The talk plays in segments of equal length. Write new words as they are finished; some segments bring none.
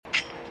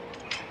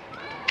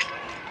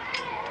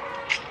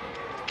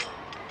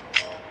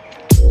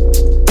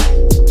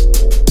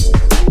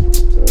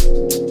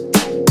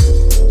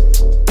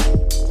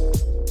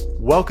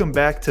Welcome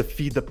back to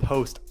Feed the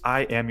Post.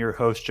 I am your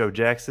host, Joe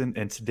Jackson,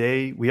 and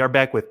today we are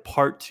back with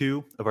part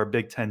 2 of our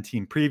Big Ten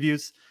team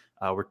previews.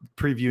 We're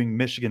previewing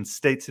Michigan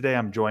State today.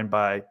 I'm joined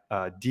by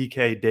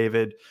DK,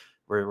 David.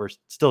 We're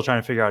still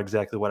trying to figure out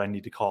exactly what I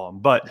need to call him,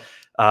 but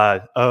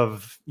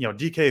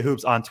DK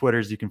Hoops on Twitter,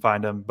 you can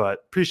find him. But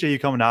appreciate you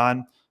coming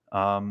on.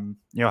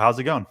 How's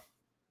it going?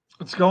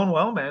 It's going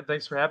well, man.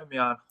 Thanks for having me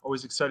on.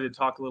 Always excited to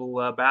talk a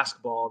little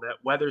basketball. That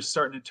weather's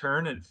starting to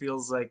turn, and it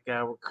feels like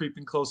we're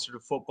creeping closer to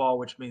football,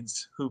 which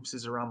means hoops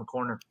is around the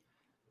corner.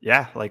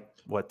 Yeah, like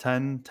what,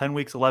 10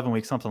 weeks, 11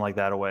 weeks, something like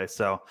that away.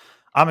 So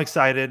I'm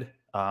excited.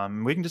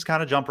 We can just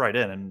kind of jump right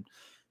in.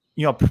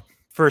 And,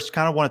 first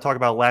kind of want to talk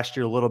about last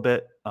year a little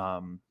bit.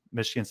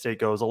 Michigan State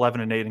goes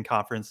 11-8 in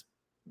conference,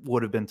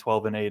 would have been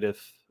 12-8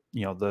 if,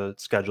 the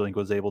scheduling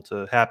was able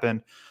to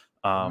happen.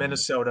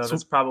 Minnesota, So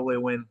that's probably a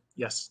win.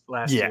 Yes,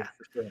 last yeah, year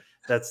for sure.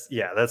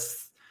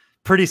 that's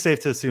pretty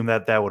safe to assume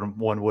that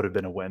one would have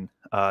been a win.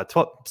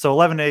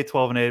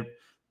 11-8,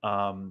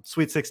 12-8,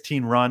 Sweet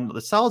 16 run,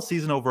 the solid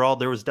season overall.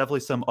 There was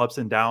definitely some ups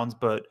and downs,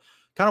 but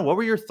kind of what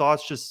were your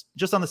thoughts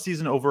just on the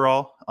season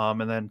overall,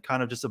 and then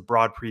kind of just a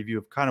broad preview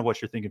of kind of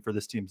what you're thinking for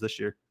this team this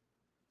year.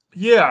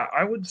 Yeah,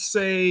 I would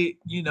say,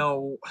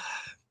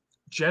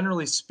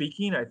 generally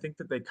speaking, I think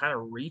that they kind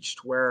of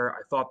reached where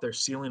I thought their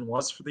ceiling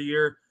was for the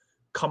year.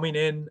 Coming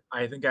in,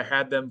 I think I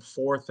had them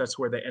fourth. That's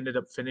where they ended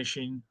up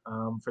finishing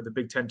for the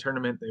Big Ten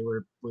tournament. They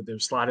were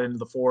slotted into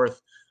the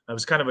fourth. It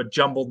was kind of a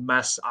jumbled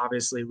mess,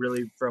 obviously,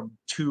 really from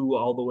 2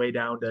 all the way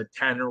down to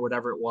 10 or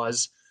whatever it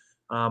was.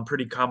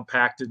 Pretty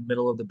compacted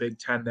middle of the Big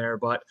Ten there,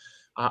 but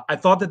I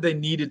thought that they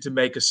needed to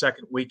make a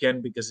second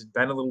weekend because it'd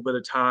been a little bit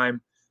of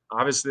time.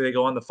 Obviously, they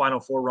go on the Final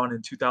Four run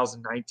in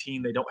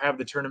 2019. They don't have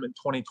the tournament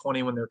in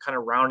 2020 when they're kind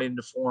of rounding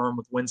into form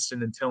with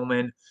Winston and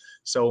Tillman.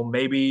 So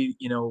maybe,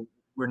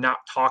 we're not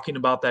talking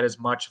about that as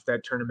much if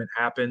that tournament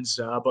happens,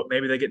 but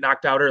maybe they get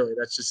knocked out early.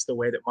 That's just the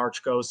way that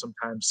March goes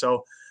sometimes.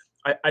 So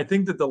I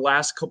think that the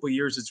last couple of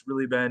years, it's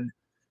really been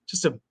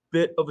just a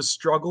bit of a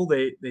struggle.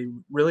 They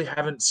really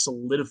haven't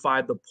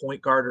solidified the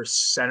point guard or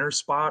center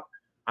spot.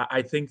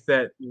 I think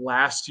that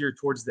last year,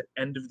 towards the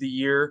end of the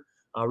year,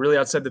 really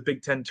outside the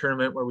Big Ten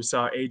tournament where we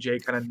saw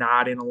AJ kind of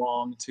nodding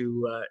along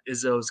to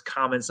Izzo's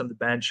comments on the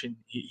bench, and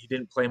he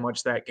didn't play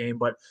much that game.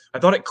 But I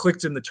thought it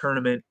clicked in the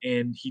tournament,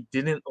 and he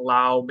didn't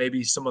allow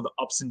maybe some of the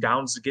ups and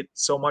downs to get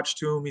so much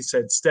to him. He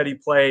said steady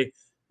play.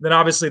 Then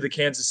obviously the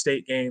Kansas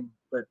State game,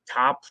 the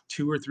top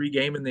 2 or 3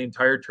 game in the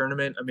entire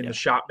tournament. I mean, Yeah. the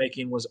shot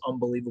making was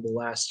unbelievable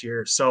last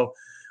year. So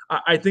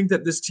I think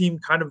that this team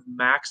kind of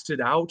maxed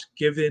it out,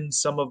 given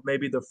some of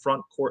maybe the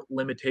front court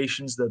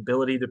limitations, the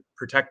ability to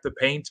protect the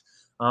paint,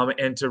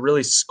 and to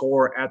really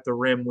score at the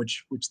rim,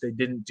 which they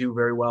didn't do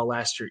very well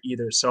last year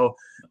either. So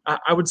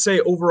I would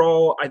say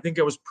overall, I think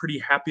I was pretty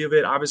happy of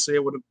it. Obviously, I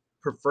would have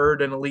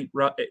preferred an elite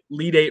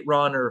 8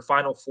 run or a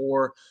Final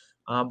Four.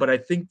 But I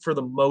think for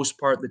the most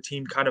part, the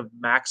team kind of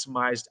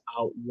maximized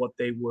out what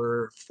they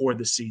were for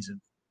the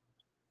season.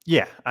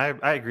 Yeah,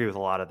 I agree with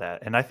a lot of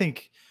that. And I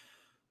think,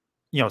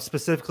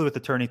 specifically with the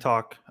tourney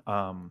talk,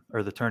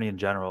 or the tourney in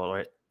general,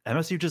 right?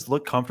 MSU just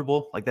looked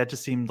comfortable. Like that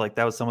just seemed like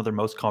that was some of their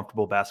most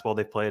comfortable basketball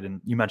they've played. And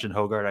you mentioned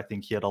Hogarth. I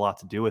think he had a lot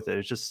to do with it.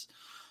 It's just,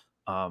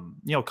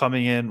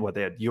 coming in, what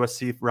they had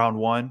USC round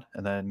 1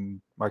 and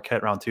then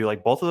Marquette round 2.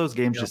 Like both of those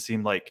games Yeah. just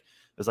seemed like it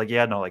was like,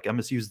 yeah, no, like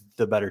MSU's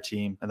the better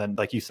team. And then,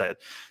 like you said,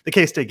 the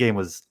K-State game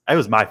was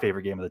my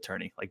favorite game of the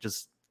tourney. Like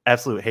just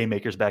absolute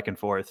haymakers back and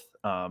forth.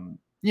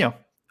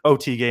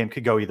 OT game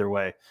could go either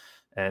way.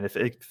 And if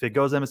it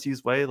goes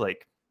MSU's way,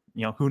 like,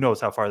 who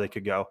knows how far they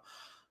could go.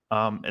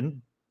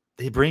 And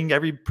they bring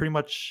pretty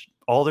much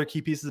all their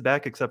key pieces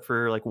back except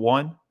for like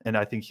one. And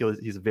I think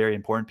he's a very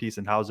important piece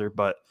in Hauser,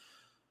 but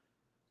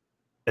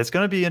it's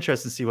going to be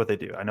interesting to see what they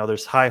do. I know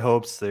there's high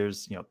hopes.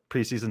 There's,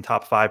 preseason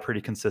top 5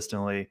 pretty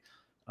consistently.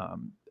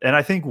 And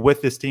I think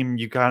with this team,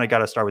 you kind of got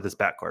to start with this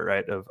backcourt,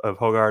 right? Of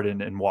Hogarth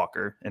and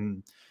Walker.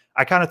 And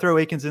I kind of throw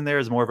Akins in there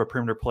as more of a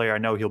perimeter player. I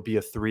know he'll be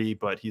a 3,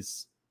 but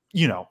he's,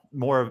 he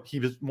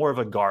was more of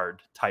a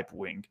guard type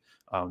wing.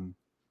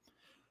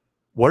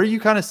 What do you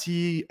kind of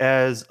see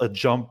as a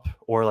jump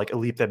or like a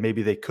leap that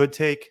maybe they could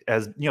take?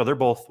 As they're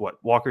both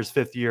Walker's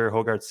 5th year,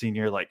 Hogarth's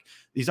senior. Like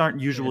these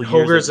aren't usual And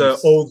years that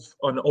Hoger's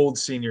you. an old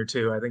senior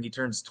too. I think he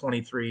turns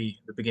 23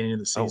 at the beginning of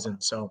the Oh, season.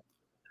 So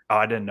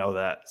I didn't know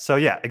that. So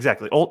yeah,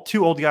 exactly.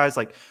 Two old guys,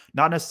 like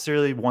not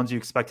necessarily ones you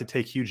expect to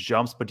take huge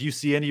jumps, but do you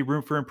see any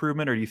room for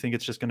improvement, or do you think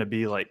it's just going to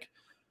be like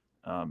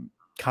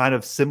kind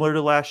of similar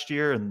to last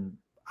year? And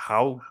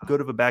how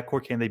good of a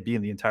backcourt can they be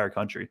in the entire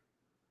country?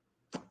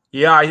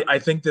 yeah, I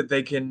think that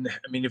they can.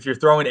 I mean, if you're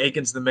throwing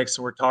Akins in the mix,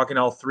 we're talking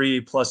all 3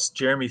 plus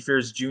Jeremy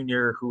Fears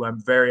Jr., who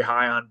I'm very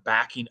high on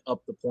backing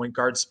up the point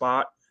guard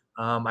spot.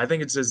 I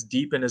think it's as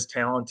deep and as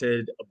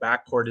talented a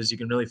backcourt as you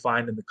can really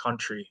find in the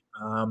country.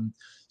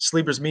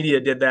 Sleepers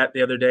Media did that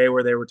the other day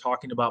where they were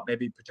talking about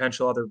maybe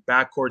potential other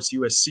backcourts.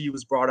 USC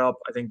was brought up.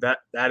 I think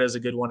that is a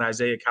good one.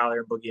 Isaiah Collier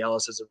and Boogie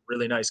Ellis is a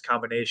really nice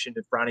combination.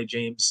 If Bronny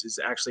James is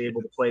actually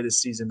able to play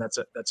this season, that's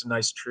a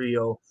nice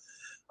trio.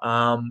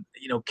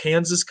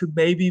 Kansas could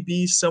maybe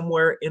be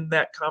somewhere in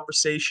that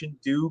conversation,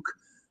 Duke.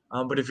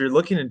 But if you're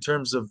looking in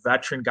terms of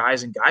veteran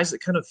guys and guys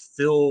that kind of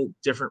fill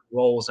different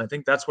roles, I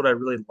think that's what I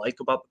really like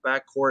about the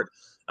backcourt.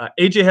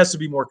 AJ has to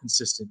be more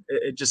consistent.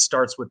 It just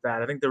starts with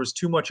that. I think there was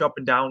too much up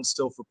and down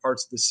still for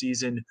parts of the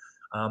season.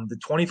 The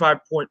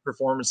 25-point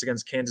performance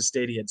against Kansas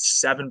State, he had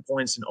 7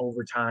 points in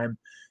overtime.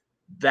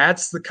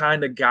 That's the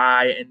kind of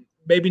guy, and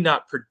maybe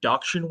not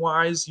production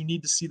wise, you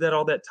need to see that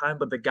all that time,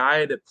 but the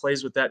guy that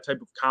plays with that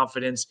type of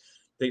confidence,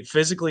 that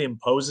physically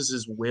imposes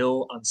his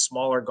will on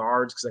smaller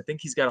guards, because I think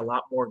he's got a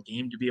lot more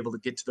game to be able to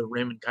get to the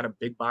rim and kind of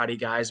big body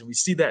guys. And we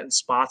see that in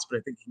spots, but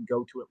I think he can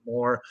go to it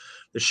more.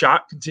 The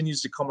shot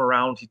continues to come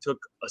around. He took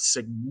a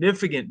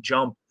significant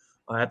jump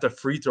at the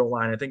free throw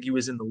line. I think he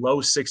was in the low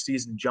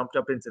 60s and jumped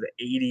up into the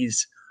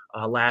 80s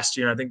last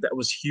year. And I think that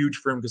was huge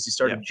for him because he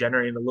started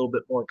generating a little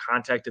bit more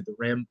contact at the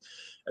rim.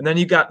 And then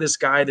you got this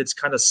guy that's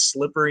kind of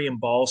slippery in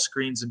ball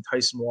screens and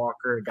Tyson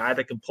Walker, a guy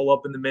that can pull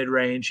up in the mid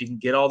range. He can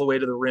get all the way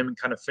to the rim and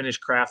kind of finish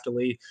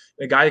craftily.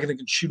 A guy that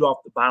can shoot off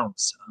the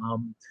bounce.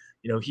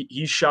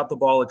 He shot the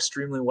ball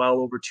extremely well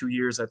over 2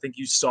 years. I think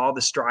you saw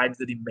the strides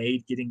that he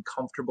made getting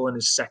comfortable in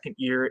his second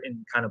year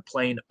and kind of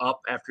playing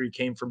up after he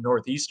came from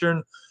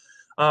Northeastern.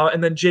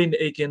 And then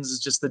Jaden Akins is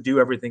just the do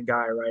everything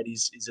guy, right?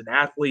 He's an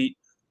athlete,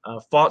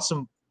 fought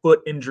some foot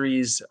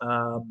injuries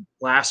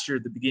last year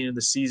at the beginning of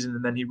the season,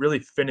 and then he really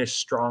finished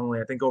strongly.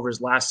 I think over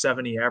his last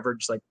 7, he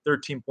averaged like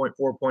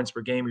 13.4 points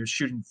per game. He was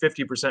shooting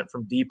 50%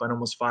 from deep on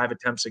almost 5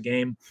 attempts a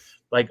game,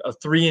 like a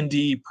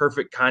 3-and-D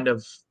perfect kind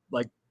of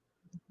like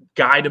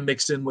guy to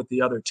mix in with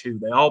the other two.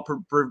 They all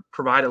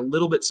provide a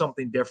little bit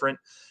something different,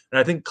 and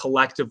I think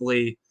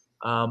collectively,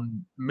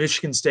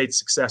 Michigan State's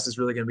success is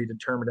really going to be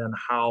determined on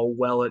how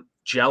well it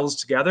gels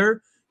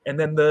together. And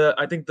then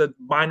I think the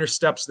minor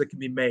steps that can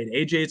be made.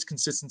 AJ's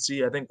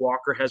consistency. I think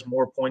Walker has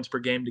more points per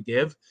game to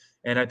give,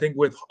 and I think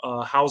with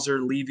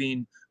Hauser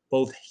leaving,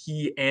 both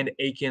he and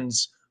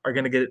Akins are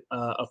going to get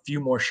a few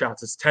more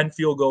shots. It's 10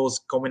 field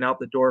goals coming out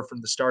the door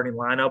from the starting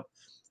lineup.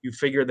 You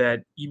figure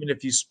that even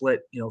if you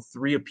split,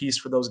 3 apiece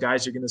for those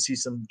guys, you're going to see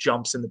some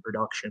jumps in the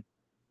production.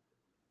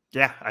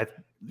 Yeah, I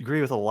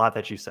agree with a lot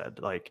that you said.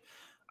 Like,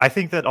 I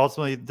think that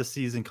ultimately the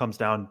season comes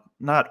down,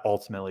 not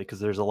ultimately, because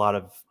there's a lot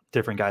of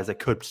different guys that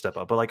could step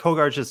up, but like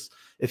Hogarth, just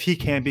if he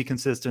can be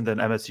consistent, then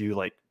MSU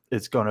like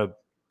it's going to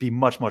be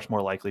much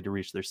more likely to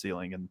reach their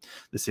ceiling, and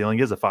the ceiling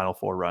is a Final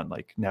Four run,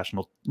 like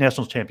national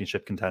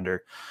championship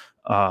contender.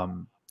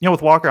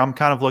 With Walker, I'm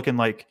kind of looking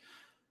like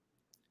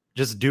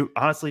just do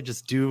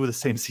the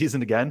same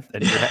season again,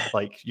 and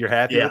you're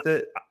happy with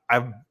it.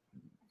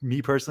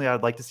 Me personally,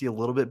 I'd like to see a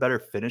little bit better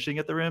finishing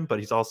at the rim, but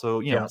he's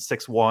also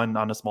 6'1"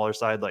 on the smaller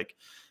side. Like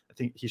I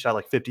think he shot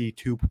like 52%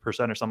 or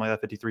something like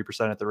that,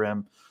 53% at the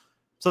rim.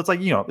 So it's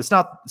like, it's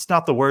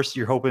not the worst.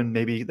 You're hoping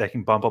maybe that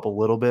can bump up a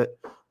little bit.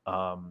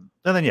 And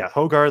then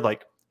Hogarth,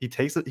 like he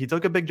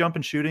took a big jump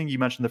in shooting. You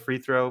mentioned the free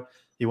throw.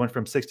 He went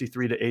from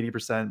 63 to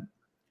 80%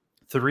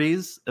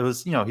 threes. It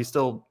was,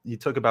 he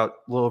took about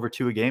a little over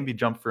 2 a game. He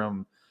jumped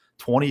from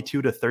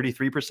 22 to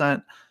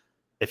 33%.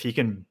 If he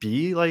can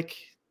be like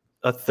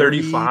a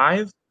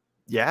 35,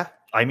 yeah.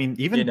 I mean,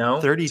 even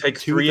 32, take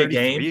 3 a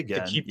game again,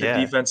 to keep the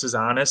defenses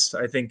honest.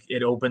 I think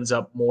it opens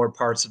up more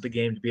parts of the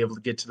game to be able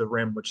to get to the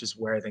rim, which is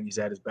where I think he's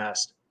at his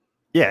best.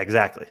 Yeah,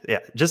 exactly. Yeah,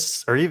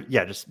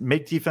 just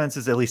make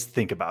defenses at least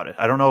think about it.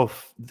 I don't know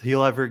if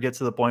he'll ever get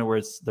to the point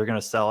where they're going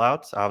to sell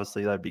out.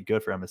 Obviously, that'd be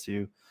good for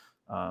MSU.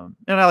 And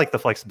I like the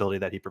flexibility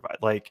that he provides.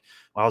 Like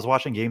when I was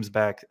watching games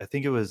back, I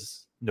think it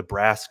was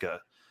Nebraska.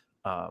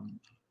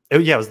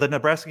 It was the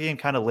Nebraska game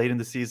kind of late in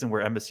the season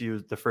where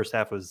MSU, the first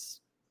half was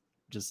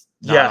just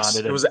not on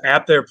it. It was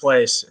at their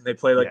place, and they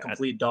played like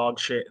complete dog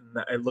shit,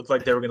 and it looked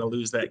like they were going to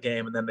lose that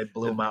game, and then they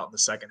blew them out in the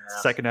second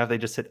half. Second half, they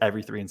just hit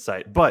every 3 in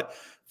sight. But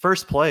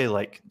first play,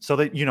 so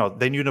they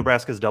knew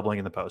Nebraska's doubling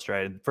in the post,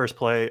 right? And first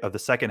play of the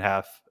second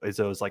half it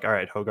was like, all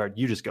right, Hogarth,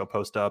 you just go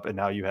post up, and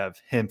now you have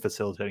him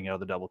facilitating out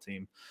of the double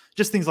team.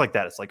 Just things like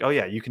that. It's like, oh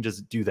yeah, you can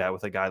just do that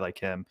with a guy like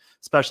him,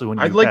 especially when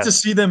I'd like to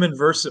see them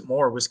inverse it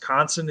more.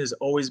 Wisconsin has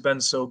always been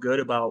so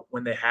good about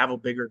when they have a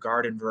bigger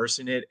guard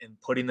inversing it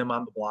and putting them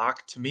on the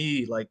block. To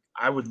me, like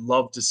I would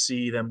love to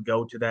see them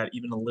go to that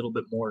even a little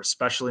bit more,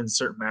 especially in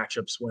certain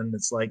matchups when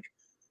it's like,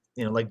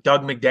 like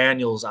Doug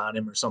McDaniels on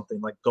him or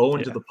something, like go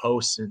into the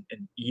post and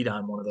eat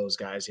on one of those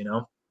guys,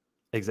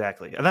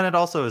 Exactly. And then it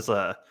also is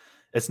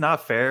it's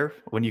not fair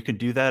when you can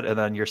do that. And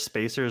then your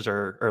spacers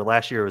or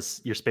last year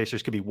was your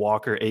spacers could be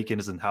Walker,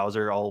 Akins, and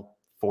Hauser, all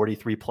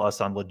 43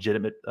 plus on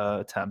legitimate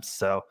attempts.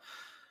 So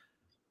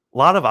a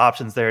lot of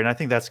options there. And I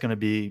think that's going to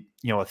be,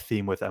 a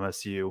theme with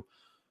MSU.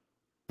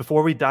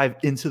 Before we dive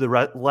into the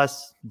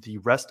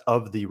rest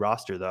of the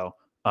roster, though,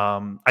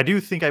 I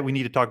do think we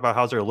need to talk about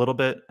Hauser a little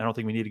bit. I don't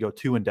think we need to go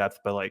too in depth,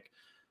 but like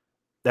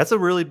that's a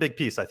really big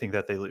piece. I think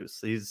that they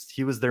lose.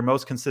 He was their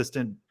most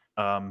consistent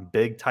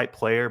big type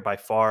player by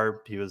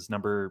far. He was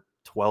number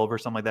 12 or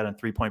something like that in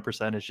 3-point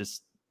percentage.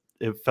 Just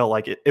it felt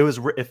like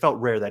it felt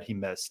rare that he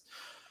missed.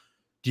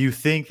 Do you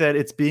think that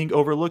it's being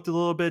overlooked a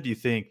little bit? Do you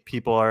think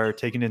people are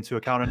taking into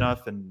account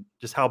enough? And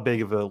just how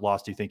big of a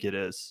loss do you think it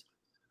is?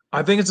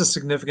 I think it's a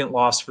significant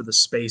loss for the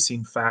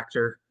spacing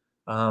factor.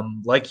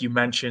 Like you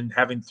mentioned,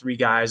 having three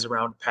guys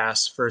around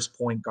pass first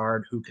point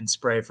guard who can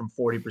spray from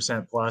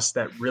 40% plus,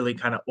 that really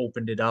kind of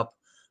opened it up.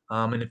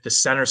 And if the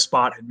center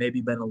spot had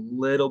maybe been a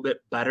little bit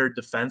better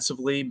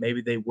defensively,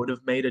 maybe they would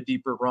have made a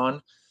deeper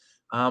run.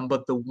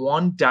 But the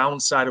one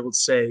downside I would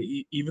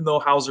say, even though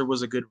Hauser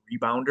was a good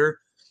rebounder,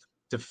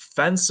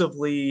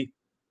 defensively,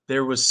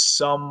 there was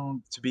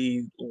some to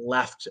be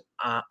left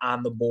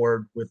on the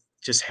board with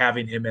just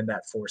having him in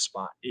that four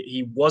spot.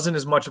 He wasn't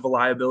as much of a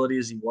liability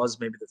as he was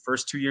maybe the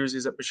first 2 years he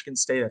was at Michigan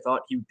State. I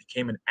thought he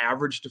became an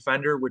average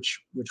defender, which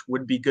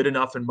would be good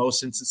enough in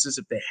most instances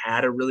if they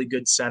had a really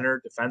good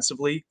center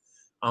defensively,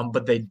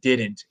 but they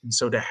didn't. And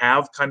so to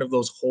have kind of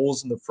those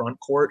holes in the front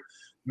court,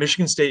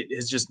 Michigan State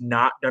has just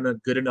not done a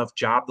good enough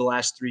job the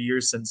last 3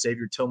 years since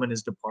Xavier Tillman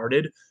has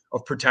departed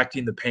of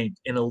protecting the paint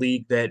in a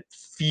league that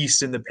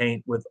feasts in the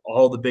paint with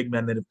all the big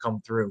men that have come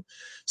through.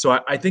 So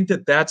I think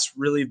that that's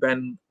really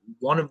been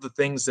one of the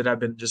things that I've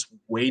been just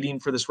waiting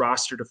for this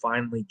roster to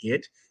finally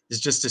get, is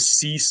just to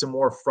see some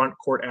more front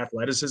court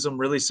athleticism,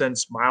 really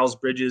since Miles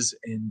Bridges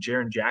and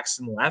Jaren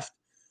Jackson left.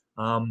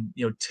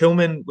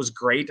 Tillman was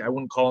great. I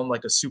wouldn't call him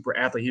like a super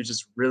athlete. He was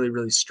just really,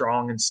 really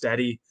strong and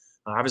steady.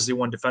 Obviously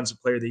won Defensive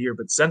Player of the Year.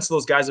 But since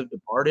those guys have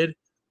departed,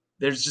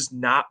 there's just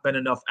not been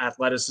enough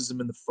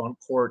athleticism in the front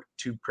court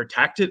to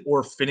protect it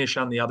or finish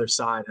on the other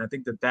side. And I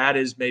think that that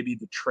is maybe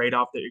the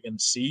trade-off that you're going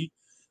to see.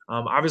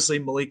 Obviously,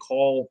 Malik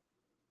Hall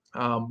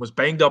was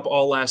banged up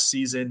all last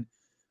season.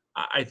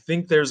 I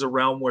think there's a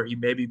realm where he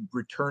maybe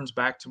returns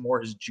back to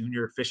more his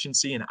junior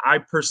efficiency. And I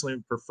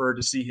personally prefer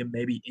to see him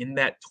maybe in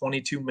that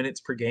 22 minutes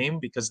per game,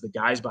 because the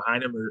guys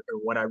behind him are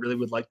what I really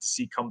would like to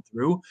see come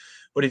through.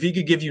 But if he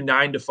could give you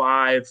 9 to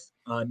 5,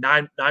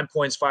 9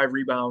 points, 5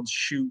 rebounds,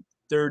 shoot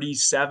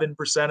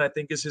 37%, I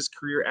think is his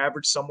career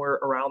average, somewhere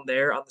around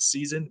there on the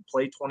season,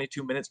 play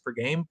 22 minutes per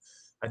game,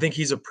 I think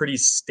he's a pretty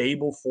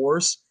stable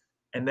force.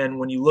 And then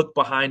when you look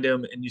behind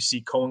him and you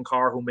see Cohen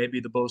Carr, who may be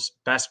the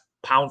best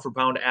pound for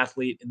pound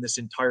athlete in this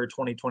entire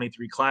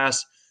 2023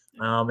 class,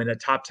 and a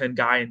top 10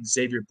 guy in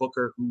Xavier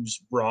Booker,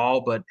 who's raw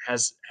but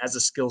has a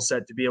skill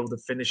set to be able to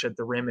finish at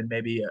the rim and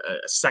maybe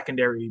a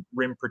secondary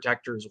rim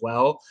protector as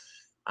well.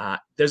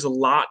 There's a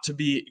lot to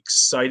be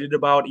excited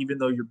about, even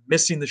though you're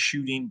missing the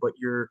shooting, but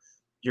you're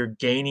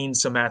gaining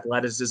some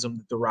athleticism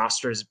that the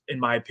roster has, in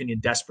my opinion,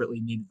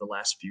 desperately needed the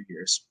last few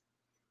years.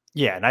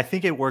 Yeah, and I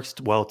think it works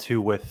well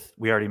too with,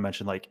 we already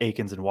mentioned like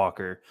Akins and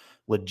Walker,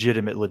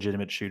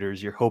 legitimate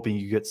shooters. You're hoping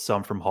you get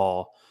some from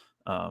Hall.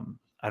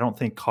 I don't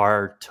think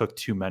Carr took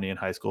too many in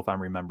high school, if I'm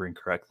remembering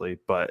correctly,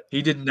 but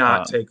He did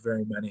not take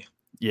very many.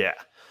 Yeah.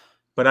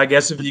 But I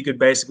guess if you could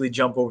basically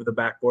jump over the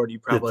backboard, you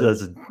It probably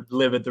doesn't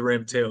live at the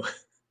rim too.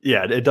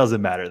 Yeah, it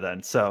doesn't matter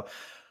then. So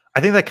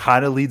I think that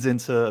kind of leads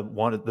into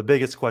one of the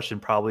biggest question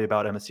probably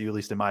about MSU, at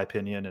least in my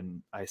opinion,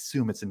 and I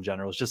assume it's in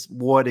general, is just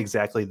what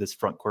exactly this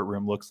front court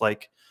room looks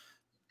like.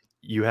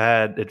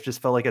 It just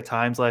felt like at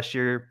times last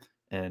year,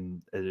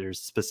 and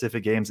there's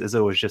specific games,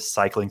 Izzo was just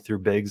cycling through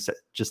bigs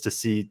just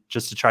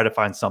to try to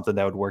find something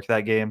that would work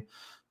that game.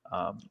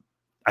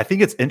 I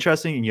think it's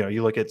interesting.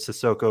 You look at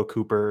Sissoko,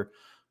 Cooper,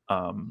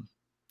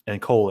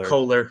 and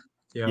Kohler.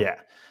 Yeah. Yeah,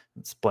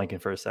 it's blanking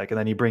for a second.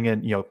 Then you bring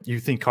in, you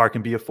think Carr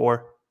can be a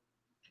 4?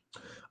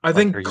 I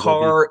think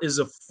Carr is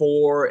a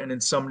 4, and in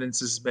some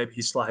instances, maybe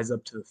he slides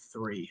up to the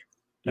 3.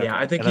 Yeah, Okay.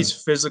 I think he's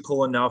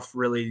physical enough,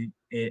 really,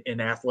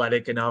 and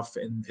athletic enough,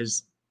 and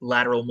his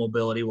lateral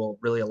mobility will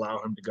really allow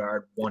him to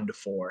guard 1 to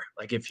 4.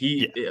 Like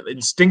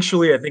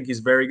instinctually, I think he's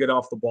very good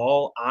off the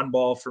ball. On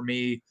ball, for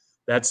me,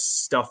 that's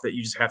stuff that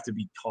you just have to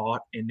be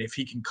taught. And if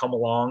he can come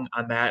along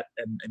on that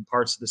and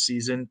parts of the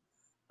season,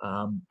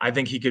 I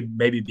think he could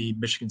maybe be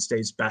Michigan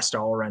State's best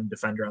all-around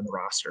defender on the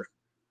roster.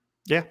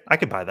 Yeah, I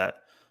could buy that.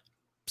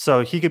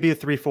 So he could be a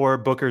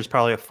 3-4. Booker's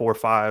probably a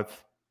 4-5.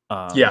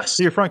 Yes.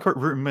 So your front court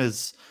room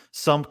is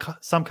some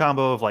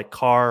combo of like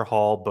Carr,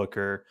 Hall,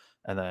 Booker,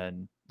 and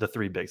then the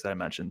 3 bigs that I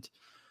mentioned.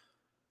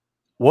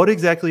 What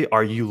exactly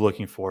are you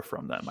looking for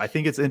from them? I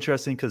think it's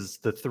interesting because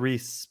the 3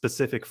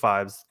 specific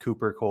 5s,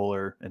 Cooper,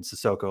 Kohler, and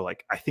Sissoko,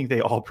 like I think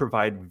they all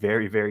provide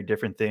very, very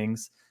different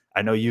things.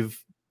 I know you've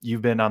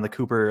been on the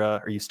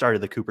Cooper, or you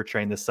started the Cooper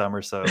train this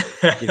summer, so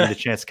give you the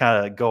chance to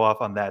kind of go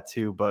off on that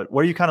too. But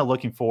what are you kind of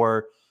looking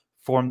for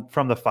from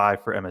the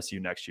 5 for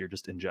MSU next year,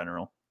 just in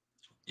general?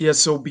 Yeah,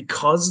 so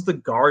because the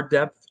guard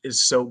depth is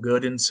so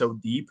good and so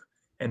deep,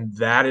 and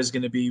that is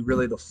going to be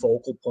really the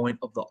focal point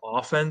of the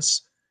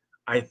offense,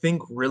 I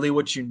think really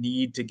what you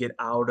need to get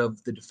out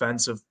of the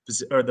defensive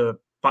or the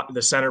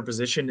center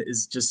position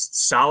is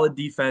just solid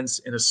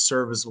defense and a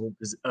serviceable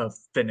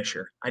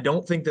finisher. I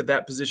don't think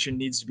that position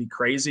needs to be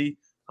crazy.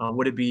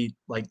 Would it be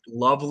like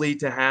lovely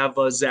to have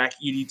a Zach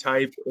Edey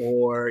type,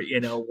 or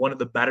one of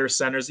the better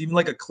centers, even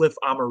like a Cliff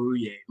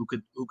Amaruye, who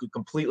could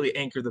completely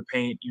anchor the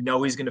paint?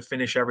 He's going to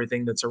finish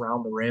everything that's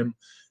around the rim.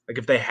 Like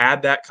if they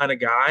had that kind of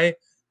guy,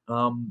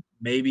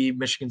 maybe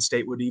Michigan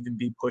State would even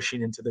be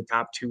pushing into the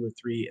top 2 or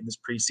 3 in this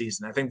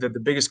preseason. I think that the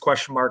biggest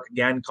question mark,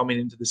 again, coming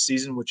into the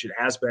season, which it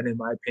has been, in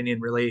my opinion,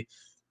 really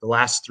the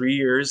last 3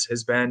 years,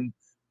 has been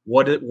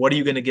what are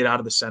you going to get out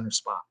of the center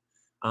spot?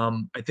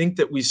 I think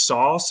that we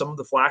saw some of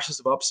the flashes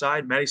of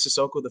upside. Matty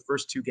Sissoko, the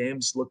first 2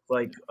 games, looked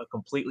like a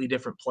completely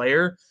different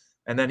player,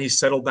 and then he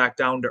settled back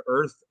down to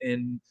earth.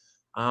 And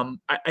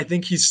I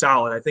think he's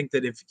solid. I think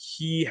that if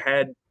he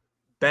had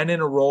been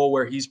in a role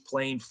where he's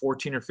playing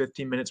 14 or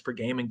 15 minutes per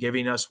game and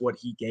giving us what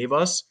he gave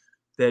us,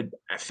 that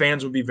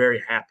fans would be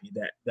very happy.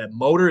 That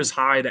motor is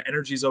high, the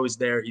energy is always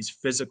there. He's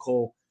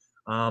physical.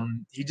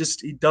 He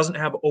doesn't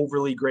have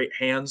overly great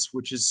hands,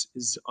 which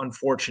is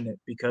unfortunate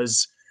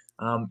because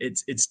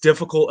it's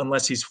difficult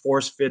unless he's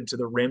force fed to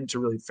the rim to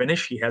really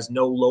finish. He has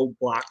no low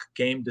block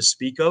game to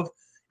speak of,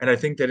 and I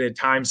think that at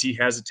times he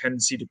has a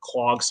tendency to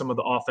clog some of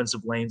the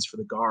offensive lanes for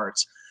the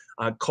guards.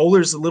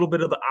 Kohler's a little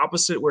bit of the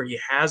opposite, where he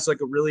has like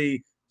a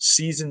really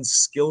seasoned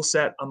skill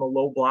set on the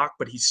low block,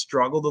 but he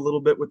struggled a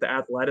little bit with the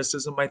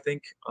athleticism, I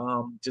think,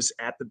 just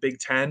at the Big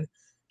Ten.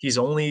 He's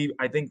only,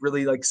 I think,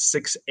 really like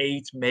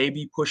 6'8",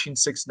 maybe pushing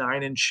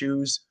 6'9" in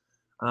shoes.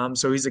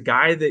 So he's a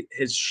guy that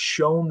has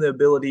shown the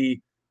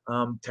ability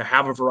to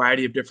have a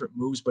variety of different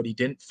moves, but he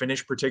didn't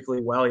finish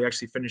particularly well. He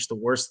actually finished the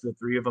worst of the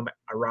 3 of them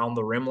around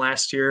the rim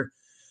last year.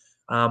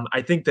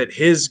 I think that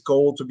his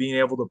goal to being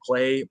able to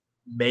play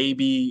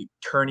maybe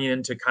turning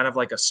into kind of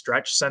like a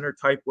stretch center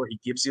type where he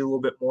gives you a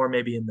little bit more,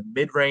 maybe in the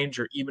mid range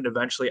or even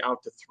eventually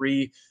out to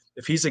 3.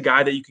 If he's a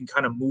guy that you can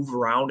kind of move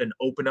around and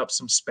open up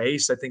some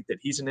space, I think that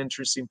he's an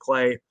interesting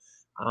play.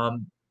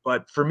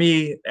 But for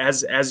me,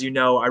 as you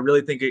know, I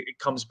really think it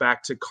comes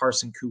back to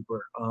Carson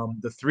Cooper.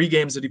 The 3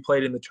 games that he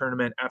played in the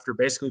tournament, after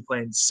basically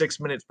playing 6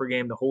 minutes per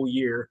game the whole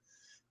year,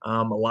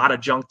 a lot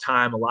of junk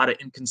time, a lot of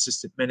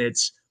inconsistent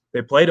minutes.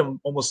 They played him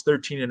almost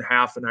 13 and a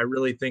half. And I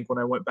really think when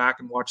I went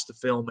back and watched the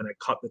film and I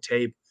cut the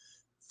tape,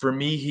 for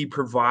me, he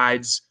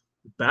provides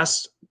the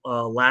best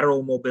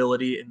lateral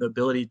mobility and the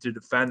ability to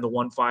defend the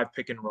 1-5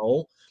 pick and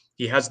roll.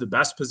 He has the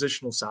best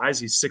positional size.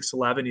 He's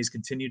 6'11". He's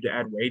continued to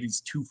add weight.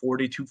 He's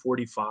 240,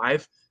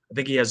 245. I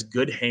think he has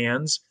good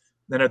hands.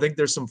 Then I think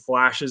there's some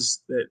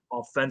flashes that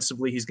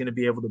offensively he's going to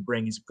be able to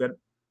bring. He's going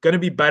to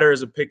be better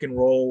as a pick and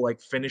roll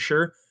like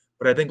finisher.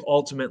 But I think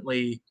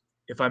ultimately,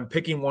 if I'm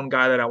picking one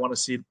guy that I want to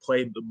see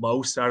play the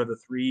most out of the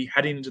 3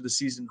 heading into the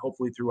season,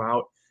 hopefully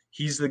throughout,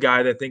 he's the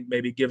guy that I think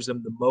maybe gives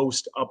them the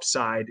most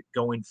upside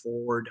going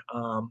forward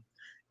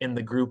in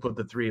the group of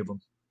the 3 of them.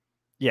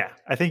 Yeah,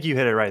 I think you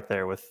hit it right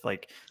there with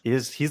like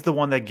he's the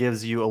one that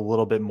gives you a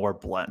little bit more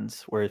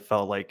blends where it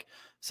felt like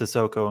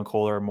Sissoko and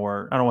Kohler are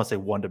more, I don't want to say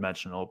one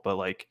dimensional, but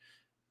like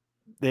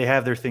they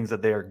have their things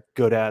that they are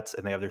good at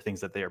and they have their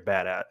things that they are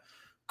bad at.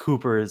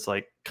 Cooper is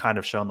like kind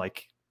of shown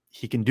like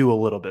he can do a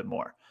little bit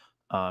more.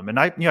 And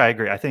I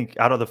agree. I think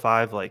out of the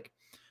 5, like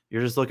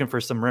you're just looking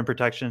for some rim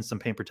protection, some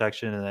paint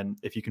protection, and then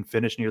if you can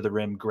finish near the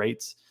rim,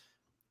 great.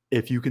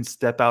 If you can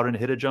step out and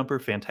hit a jumper,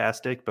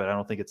 fantastic. But I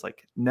don't think it's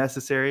like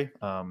necessary.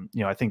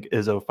 I think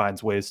Izzo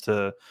finds ways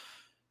to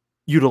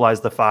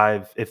utilize the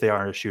 5 if they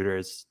aren't a shooter,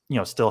 is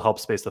still help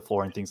space the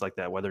floor and things like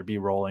that, whether it be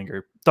rolling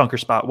or dunker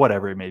spot,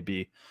 whatever it may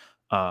be.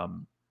 I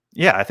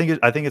think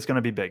it's going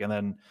to be big. And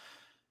then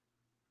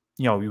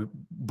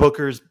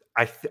Booker's,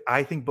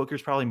 I think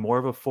Booker's probably more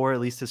of a 4 at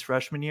least his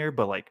freshman year,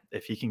 but like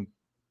if he can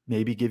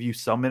maybe give you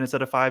some minutes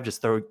at a 5,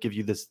 just give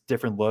you this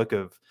different look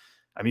of,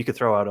 I mean, you could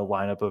throw out a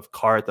lineup of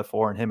Carr at the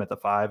 4 and him at the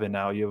 5, and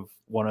now you have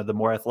one of the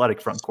more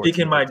athletic front courts.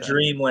 Speaking my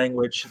dream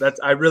language,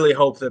 I really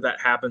hope that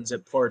happens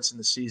at parts in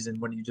the season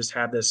when you just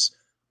have this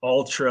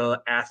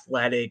ultra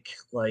athletic,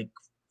 like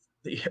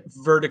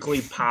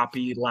vertically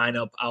poppy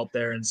lineup out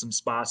there in some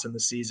spots in the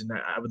season.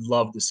 I would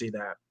love to see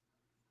that.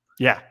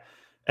 Yeah.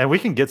 And we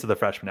can get to the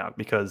freshman out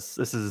because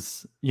this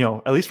is,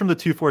 at least from the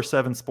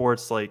 247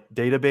 Sports like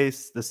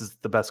database, this is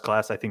the best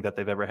class I think that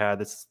they've ever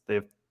had. They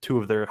have 2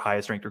 of their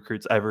highest ranked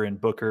recruits ever in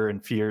Booker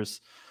and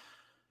Fears.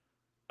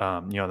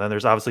 Then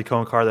there's obviously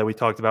Cohen Carr that we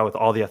talked about with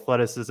all the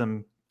athleticism.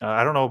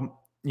 I don't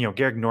know,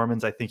 Garrick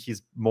Norman's, I think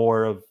he's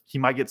he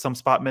might get some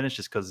spot minutes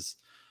just because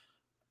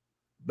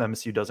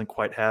MSU doesn't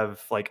quite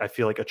have I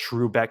feel like a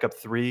true backup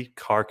 3.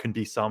 Carr can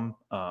be some.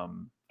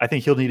 I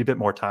think he'll need a bit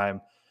more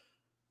time.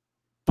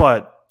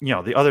 But,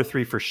 the other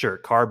 3 for sure,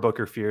 Carr,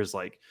 Booker, Fears,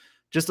 like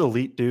just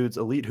elite dudes,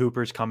 elite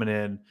hoopers coming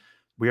in.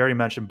 We already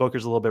mentioned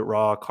Booker's a little bit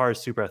raw. Carr is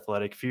super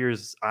athletic.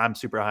 Fears, I'm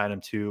super high on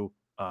him too.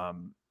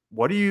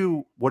 What are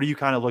you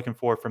kind of looking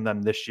for from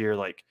them this year?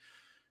 Like,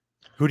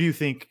 who do you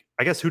think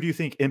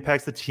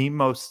impacts the team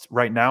most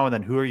right now? And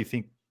then who are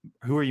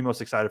you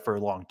most excited for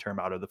long term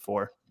out of the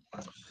 4?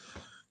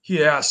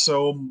 Yeah,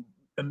 so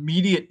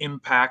immediate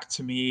impact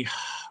to me,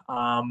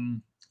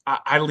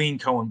 I lean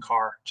Cohen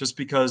Carr just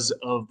because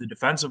of the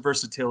defensive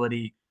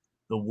versatility,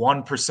 the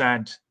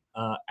 1%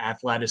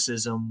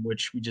 athleticism,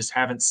 which we just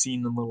haven't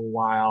seen in a little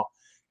while.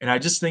 And I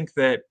just think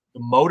that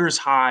the motor's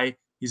high.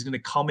 He's going to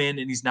come in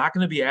and he's not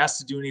going to be asked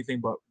to do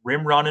anything but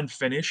rim run and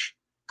finish,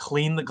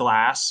 clean the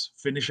glass,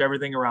 finish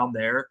everything around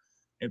there,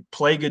 and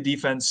play good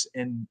defense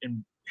and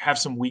have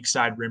some weak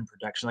side rim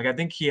protection. Like I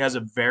think he has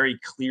a very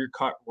clear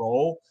cut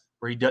role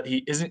where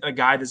he isn't a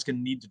guy that's going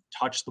to need to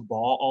touch the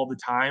ball all the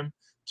time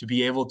to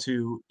be able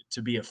to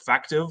be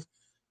effective.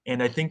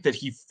 And I think that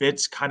he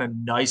fits kind of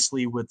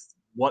nicely with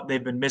what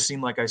they've been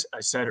missing, like I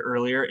said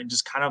earlier, and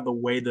just kind of the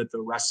way that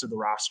the rest of the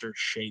roster is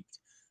shaped.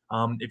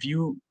 If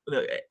you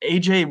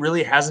AJ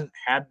really hasn't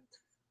had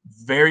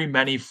very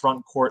many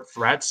front court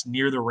threats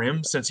near the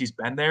rim since he's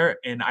been there,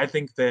 and I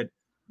think that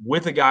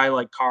with a guy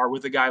like Carr,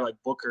 with a guy like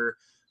Booker,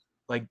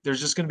 like there's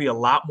just going to be a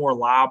lot more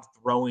lob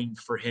throwing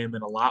for him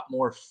and a lot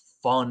more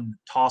fun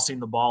tossing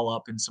the ball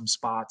up in some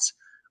spots.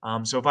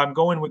 So if I'm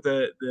going with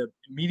the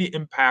immediate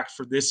impact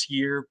for this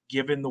year,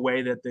 given the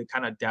way that the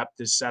kind of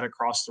depth is set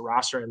across the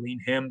roster, I lean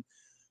him.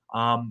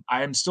 I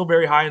am still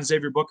very high on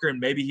Xavier Booker, and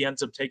maybe he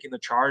ends up taking the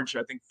charge.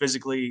 I think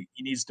physically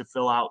he needs to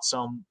fill out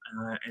some,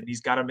 and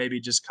he's got to maybe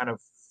just kind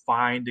of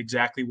find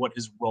exactly what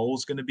his role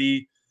is going to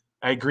be.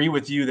 I agree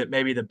with you that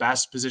maybe the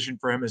best position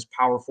for him is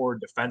power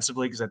forward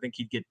defensively because I think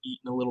he'd get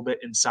eaten a little bit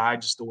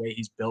inside just the way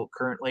he's built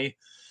currently.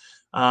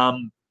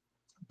 Um,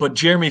 but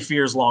Jeremy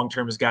Fears long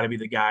term has got to be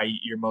the guy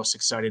you're most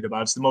excited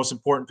about. It's the most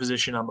important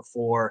position on the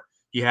floor.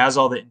 He has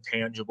all the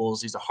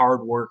intangibles. He's a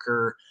hard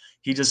worker.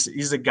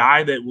 He's a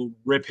guy that will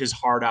rip his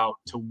heart out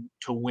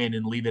to win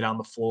and leave it on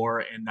the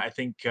floor. And I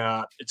think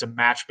it's a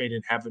match made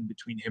in heaven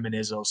between him and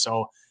Izzo.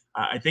 So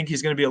I think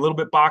he's going to be a little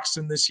bit boxed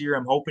in this year.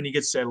 I'm hoping he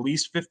gets to at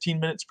least 15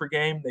 minutes per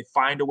game. They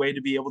find a way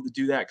to be able to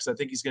do that because I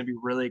think he's going to be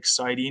really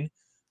exciting.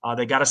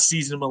 They got to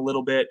season him a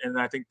little bit, and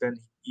I think then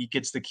he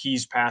gets the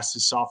keys past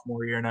his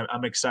sophomore year, and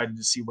I'm excited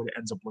to see what it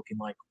ends up looking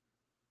like.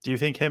 Do you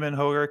think him and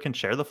Hogarth can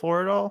share the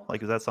floor at all?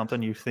 Like, is that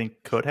something you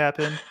think could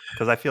happen?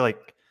 Because I feel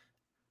like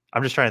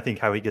I'm just trying to think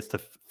how he gets to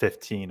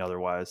 15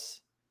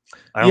 otherwise.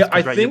 I don't Yeah, I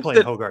because right, you're think playing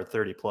that Hogarth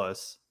 30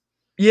 plus.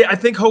 Yeah, I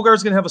think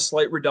Hogarth's going to have a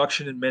slight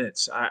reduction in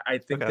minutes. I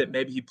think Okay. that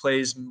maybe he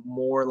plays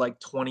more like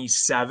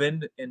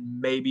 27,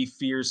 and maybe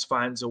Fears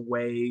finds a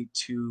way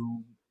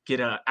to get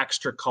an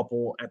extra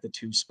couple at the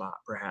 2 spot,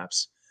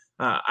 perhaps.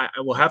 I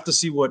will have to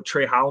see what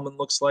Trey Holloman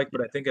looks like,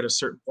 but I think at a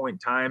certain point in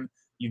time,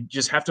 you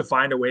just have to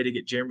find a way to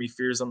get Jeremy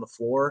Fears on the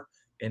floor.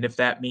 And if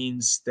that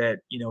means that,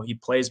 he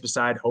plays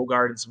beside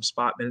Hogarth in some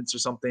spot minutes or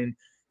something,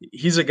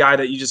 he's a guy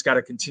that you just got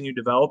to continue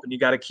to develop and you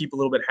got to keep a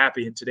little bit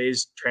happy in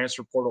today's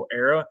transfer portal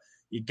era.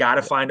 You got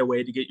to find a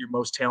way to get your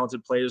most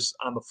talented players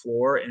on the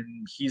floor, and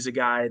he's a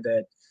guy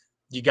that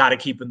you got to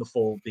keep in the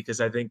fold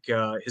because I think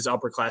his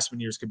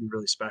upperclassman years could be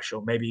really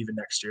special, maybe even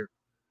next year.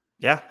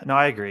 Yeah, no,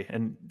 I agree.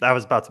 And I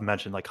was about to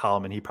mention like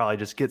Holloman, he probably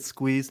just gets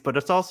squeezed, but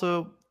it's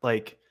also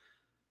like,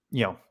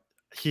 you know,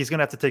 he's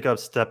gonna have to take a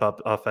step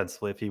up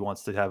offensively if he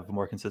wants to have a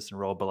more consistent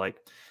role. But like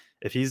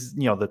if he's,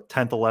 the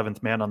 10th,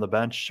 11th man on the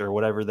bench or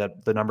whatever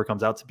that the number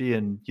comes out to be,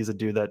 and he's a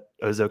dude that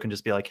Ozo can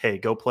just be like, hey,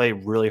 go play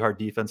really hard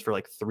defense for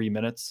like 3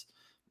 minutes.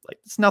 Like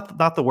it's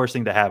not the worst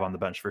thing to have on the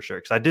bench for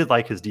sure. Cause I did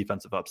like his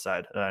defensive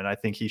upside and I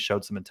think he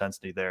showed some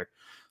intensity there.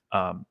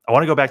 I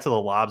want to go back to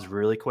the lobs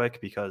really quick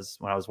because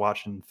when I was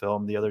watching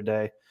film the other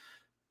day,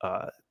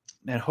 uh,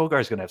 man,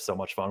 Hogarth's gonna have so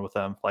much fun with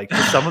them. Like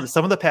just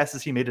some of the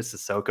passes he made to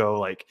Sissoko,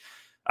 like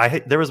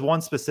there was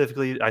one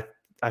specifically,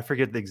 I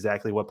forget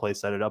exactly what play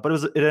set it up, but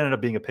it ended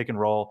up being a pick and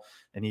roll,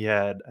 and he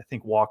had I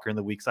think Walker in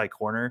the weak side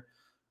corner,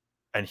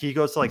 and he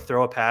goes to like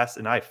throw a pass,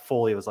 and I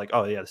fully was like,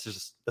 oh yeah, this is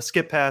just a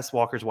skip pass.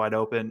 Walker's wide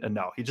open, and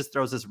no, he just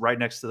throws this right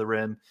next to the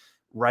rim,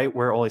 right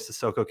where only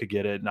Sissoko could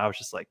get it, and I was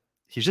just like,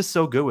 he's just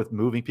so good with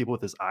moving people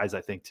with his eyes.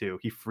 I think too,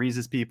 he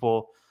freezes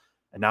people,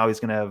 and now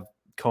he's gonna have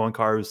Cohen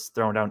Carr's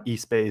throwing down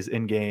East Bay's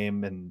in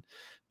game, and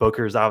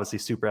Booker's obviously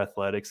super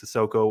athletic.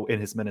 Sissoko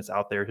in his minutes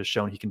out there has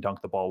shown he can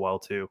dunk the ball well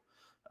too.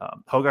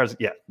 Hogarth's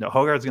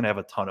going to have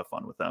a ton of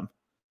fun with them.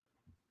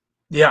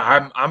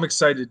 Yeah, I'm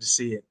excited to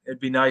see it. It'd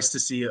be nice to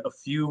see a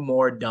few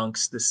more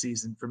dunks this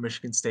season for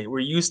Michigan State. We're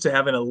used to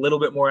having a little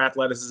bit more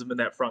athleticism in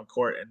that front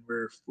court, and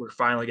we're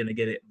finally going to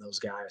get it in those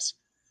guys.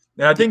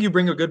 And I think you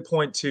bring a good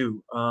point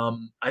too.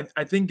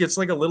 I think it's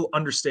like a little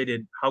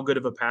understated how good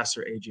of a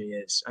passer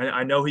AJ is.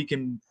 I know he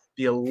can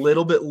be a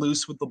little bit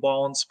loose with the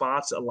ball in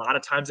spots. A lot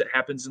of times it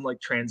happens in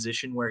like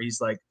transition where he's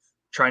like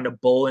trying to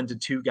bull into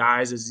 2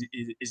 guys as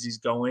he's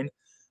going.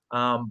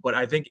 But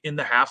I think in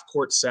the half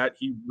court set,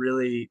 he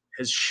really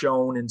has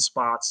shown in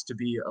spots to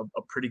be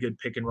a pretty good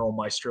pick and roll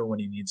maestro when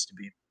he needs to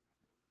be.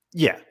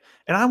 Yeah,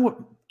 and I would,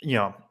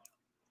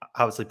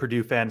 obviously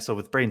Purdue fan. So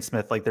with Braden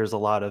Smith, like there's a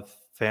lot of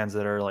fans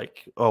that are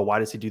like, oh, why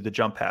does he do the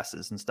jump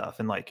passes and stuff?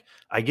 And like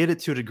I get it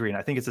to a degree, and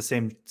I think it's the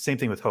same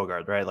thing with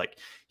Hogarth, right? Like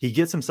he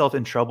gets himself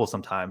in trouble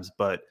sometimes,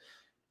 but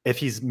if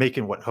he's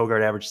making what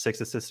Hogarth average 6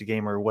 assists a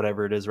game or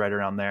whatever it is, right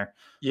around there,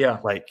 Yeah.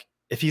 like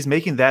if he's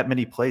making that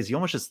many plays, you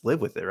almost just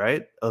live with it,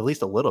 right? At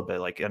least a little bit.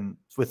 Like, and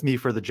with me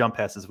for the jump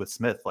passes with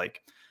Smith,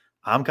 like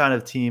I'm kind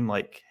of team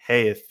like,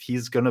 hey, if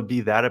he's gonna be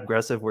that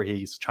aggressive where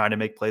he's trying to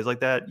make plays like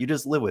that, you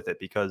just live with it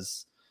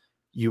because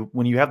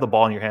when you have the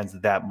ball in your hands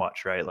that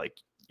much, right? Like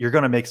you're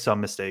gonna make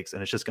some mistakes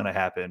and it's just gonna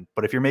happen.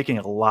 But if you're making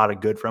a lot of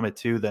good from it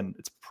too, then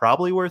it's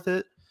probably worth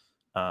it.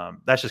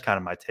 That's just kind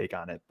of my take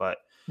on it. But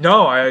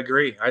No, I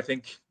agree. I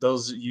think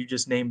those you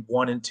just named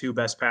 1 and 2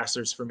 best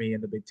passers for me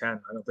in the Big Ten.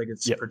 I don't think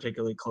it's yeah,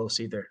 particularly close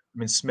either. I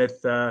mean,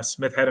 Smith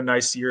had a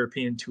nice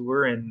European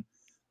tour, and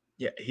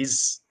yeah,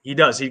 he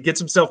does. He gets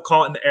himself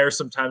caught in the air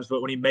sometimes,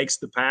 but when he makes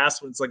the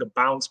pass, when it's like a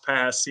bounce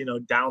pass,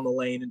 down the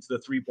lane into the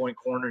 3-point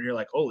corner, you're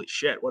like, holy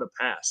shit, what a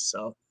pass!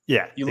 So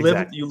yeah, you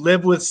exactly.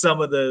 live with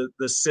some of the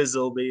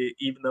sizzle,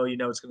 even though you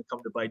know it's going to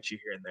come to bite you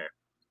here and there.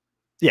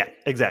 Yeah,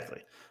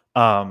 exactly.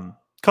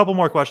 Couple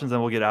more questions,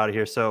 and we'll get out of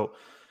here. So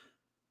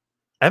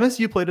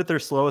MSU played at their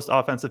slowest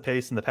offensive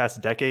pace in the past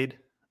decade,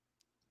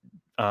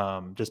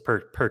 just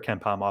per Ken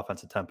Palm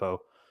offensive tempo.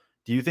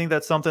 Do you think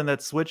that's something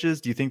that switches?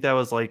 Do you think that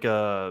was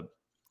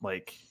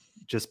like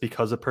just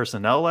because of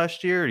personnel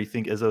last year? Or do you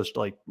think Izzo's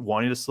like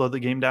wanting to slow the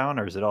game down,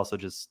 or is it also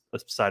just a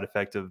side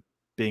effect of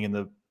being in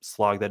the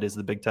slog that is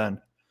the Big Ten?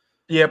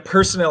 Yeah,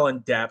 personnel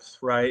and depth,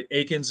 right?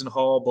 Akins and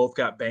Hall both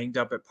got banged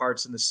up at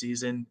parts in the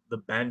season. The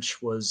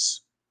bench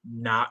was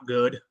not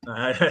good.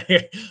 I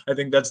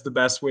think that's the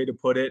best way to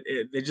put it.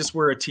 They just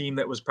were a team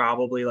that was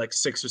probably like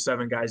 6 or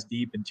 7 guys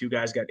deep, and 2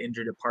 guys got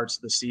injured at parts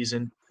of the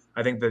season.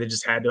 I think that they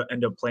just had to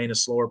end up playing a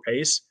slower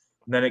pace.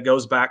 And then it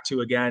goes back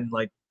to, again,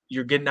 like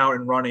you're getting out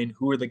and running.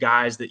 Who are the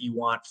guys that you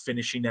want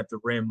finishing at the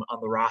rim on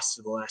the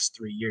roster the last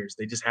 3 years?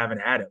 They just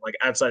haven't had it. Like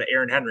outside of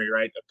Aaron Henry,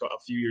 right, a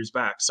few years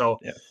back. So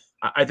Yeah,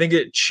 I think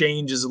it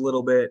changes a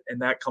little bit,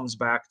 and that comes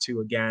back to,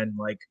 again,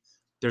 like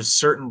there's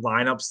certain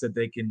lineups that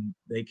they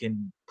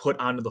can put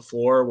onto the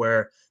floor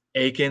where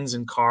Akins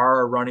and Carr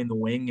are running the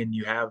wing, and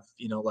you have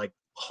like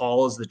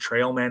Hall as the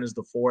trail man as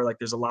the 4. Like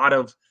there's a lot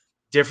of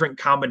different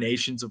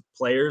combinations of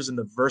players, and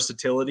the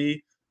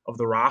versatility of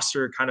the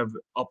roster, kind of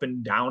up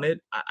and down it.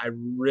 I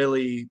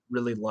really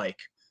like.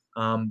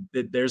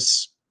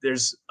 There's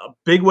a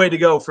big way to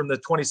go from the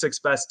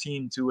 26th best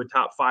team to a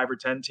top 5 or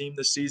 10 team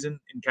this season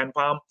in Ken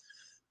Palm.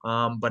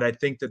 But I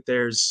think that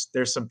there's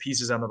some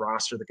pieces on the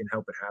roster that can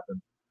help it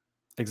happen.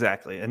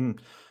 exactly.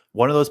 And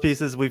one of those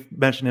pieces, we've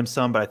mentioned him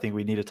some, but I think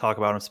we need to talk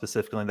about him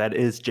specifically. And that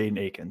is Jaden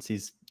Akins.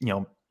 He's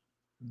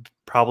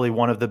probably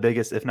one of the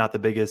biggest, if not the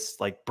biggest,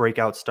 like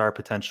breakout star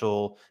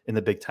potential in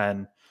the Big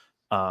Ten.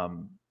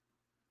 Um,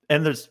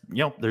 and there's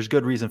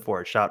good reason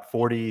for it. Shot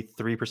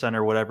 43%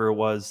 or whatever it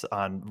was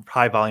on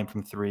high volume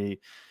from three.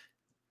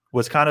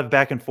 Was kind of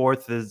back and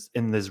forth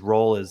in this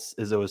role as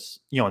it was,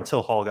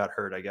 until Hall got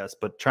hurt, I guess,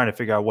 but trying to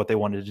figure out what they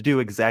wanted to do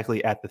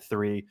exactly at the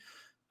three.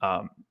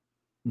 Um,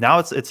 Now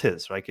it's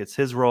his, like it's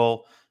his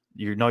role.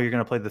 You're going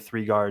to play the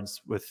 3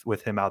 guards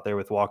with him out there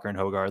with Walker and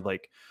Hogard.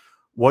 Like,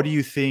 what do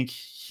you think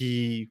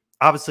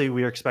obviously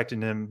we are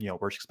expecting him,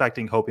 we're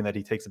expecting, hoping that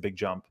he takes a big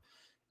jump.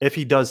 If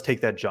he does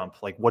take that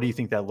jump, like what do you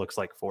think that looks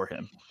like for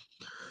him?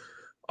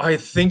 I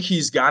think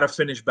he's got to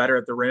finish better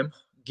at the rim,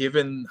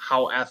 given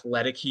how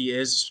athletic he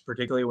is,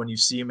 particularly when you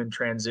see him in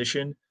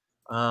transition.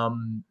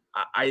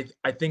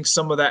 I think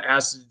some of that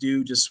has to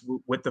do just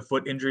with the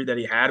foot injury that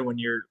he had. When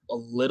you're a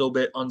little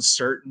bit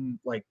uncertain,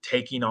 like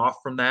taking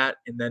off from that,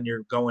 and then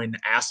you're going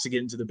asked to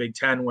get into the Big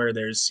Ten, where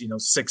there's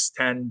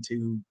 6'10"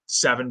 to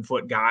 7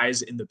 foot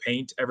guys in the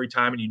paint every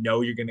time, and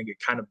you're going to get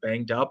kind of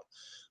banged up.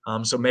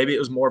 So maybe it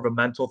was more of a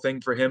mental thing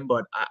for him,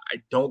 but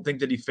I don't think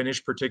that he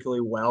finished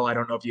particularly well. I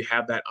don't know if you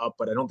have that up,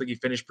 but I don't think he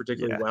finished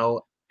particularly Yeah,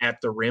 well at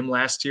the rim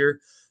last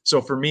year.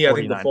 So for me, I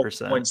think the focal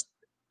 49%. points,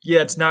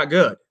 yeah, it's not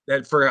good.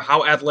 That for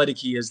how athletic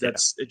he is, Yeah,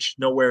 it's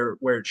nowhere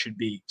where it should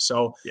be.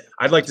 So yeah,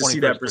 I'd like to see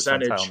that 21st percentile in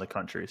percentage. the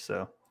country.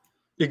 So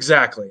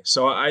Exactly.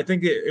 So I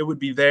think it would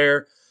be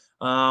there.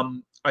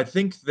 I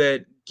think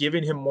that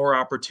giving him more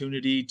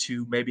opportunity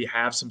to maybe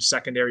have some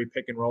secondary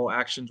pick and roll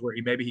actions where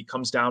he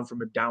comes down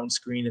from a down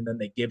screen and then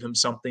they give him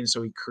something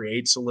so he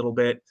creates a little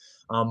bit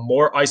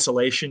more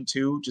isolation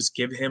too. Just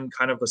give him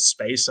kind of a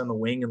space on the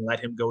wing and let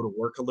him go to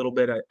work a little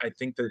bit. I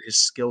think that his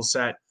skill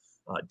set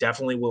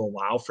definitely will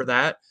allow for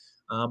that.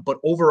 But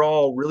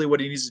overall, really what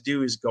he needs to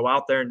do is go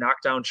out there and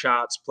knock down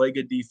shots, play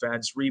good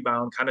defense,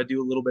 rebound, kind of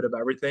do a little bit of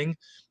everything.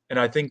 And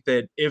I think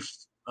that if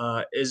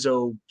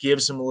Izzo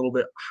gives him a little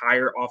bit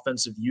higher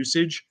offensive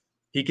usage,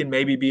 he can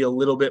maybe be a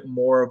little bit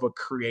more of a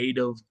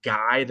creative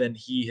guy than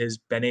he has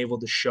been able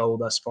to show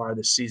thus far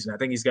this season. I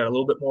think he's got a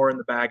little bit more in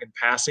the bag in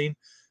passing.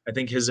 I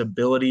think his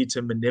ability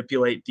to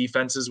manipulate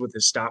defenses with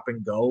his stop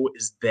and go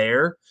is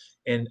there.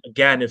 And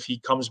again, if he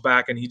comes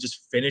back and he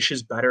just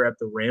finishes better at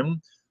the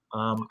rim,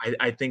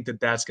 I think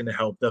that that's going to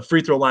help. The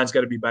free throw line's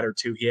got to be better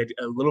too. He had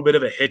a little bit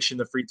of a hitch in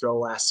the free throw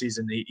last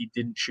season. He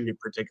didn't shoot it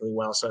particularly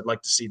well, so I'd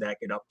like to see that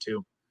get up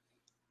too.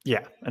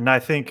 yeah, and I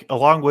think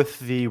along with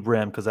the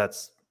rim, because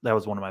that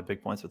was one of my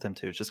big points with him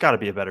too. It's just got to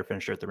be a better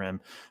finisher at the rim.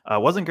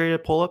 Wasn't great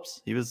at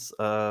pull-ups. He was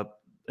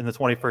in the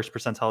 21st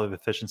percentile of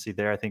efficiency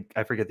there. I think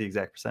I forget the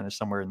exact percentage,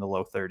 somewhere in the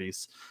low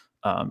 30s.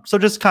 So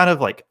just kind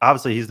of like,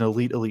 obviously he's an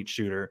elite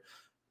shooter.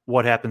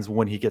 What happens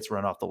when he gets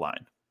run off the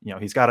line?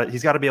 He's got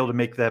to be able to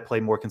make that play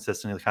more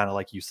consistently, kind of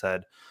like you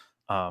said.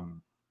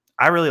 Um,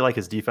 I really like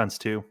his defense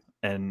too,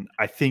 and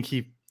I think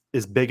he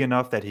is big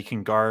enough that he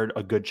can guard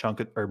a good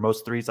chunk or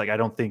most threes. Like I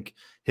don't think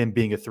him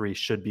being a 3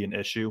 should be an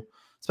issue,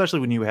 especially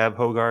when you have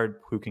Hogard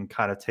who can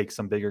kind of take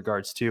some bigger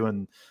guards too.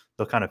 And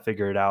they'll kind of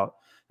figure it out.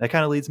 That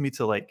kind of leads me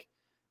to like,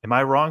 am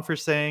I wrong for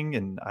saying?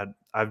 And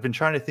I've been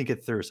trying to think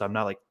it through, so I'm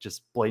not like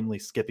just blatantly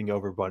skipping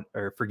over but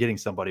or forgetting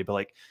somebody. But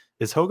like,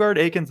 is Hogard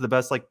Akins the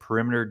best like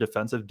perimeter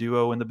defensive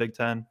duo in the Big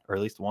Ten, or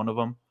at least one of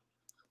them?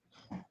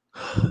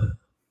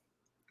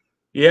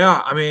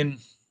 Yeah, I mean,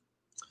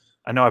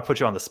 I know I put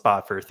you on the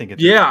spot for thinking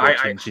through yeah,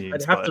 14 I'd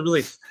teams, have to but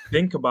really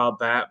think about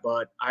that,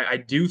 but I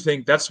do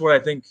think that's what I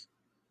think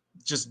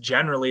just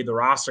generally the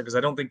roster, because I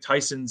don't think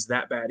Tyson's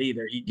that bad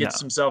either. He no. gets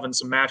himself in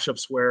some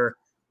matchups where,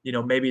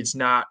 maybe it's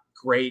not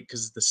great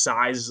because the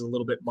size is a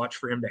little bit much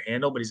for him to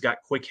handle, but he's got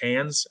quick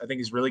hands. I think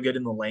he's really good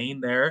in the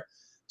lane there.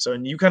 So,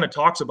 and you kind of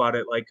talked about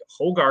it, like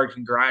Hogard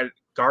can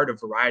guard a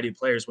variety of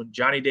players. When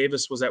Johnny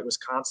Davis was at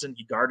Wisconsin,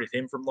 he guarded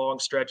him from long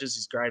stretches.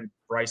 He's guarded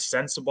Bryce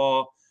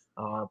Sensabaugh,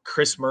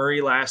 Chris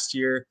Murray last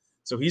year.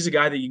 So he's a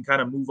guy that you can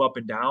kind of move up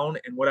and down.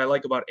 And what I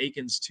like about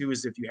Akins too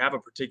is if you have a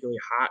particularly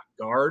hot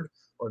guard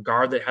or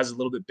guard that has a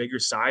little bit bigger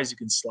size, you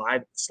can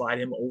slide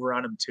him over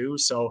on him too.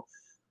 So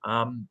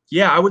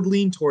yeah, I would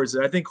lean towards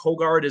it. I think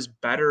Hogard is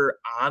better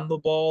on the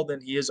ball than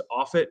he is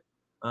off it.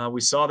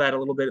 We saw that a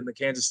little bit in the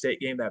Kansas State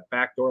game, that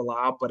backdoor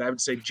lob. But I would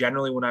say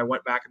generally when I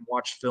went back and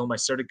watched film, I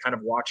started kind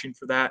of watching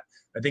for that.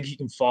 I think he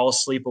can fall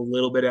asleep a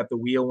little bit at the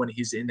wheel when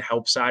he's in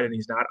help side and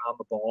he's not on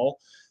the ball.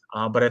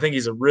 But I think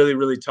he's a really,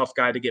 really tough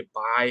guy to get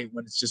by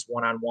when it's just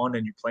one-on-one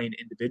and you're playing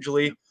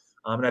individually.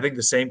 And I think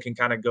the same can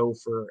kind of go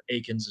for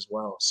Akins as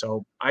well.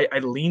 So I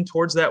lean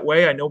towards that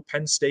way. I know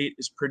Penn State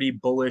is pretty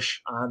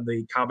bullish on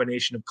the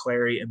combination of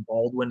Clary and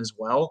Baldwin as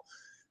well.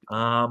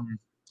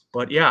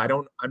 But yeah, I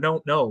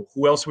don't know.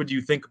 Who else would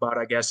you think about,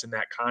 I guess, in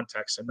that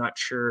context? I'm not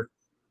sure.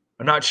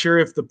 I'm not sure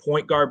if the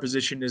point guard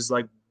position is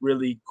like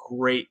really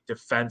great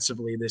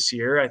defensively this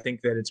year. I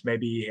think that it's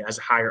maybe has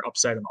a higher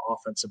upside on the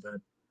offensive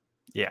end.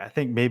 Yeah, I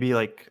think maybe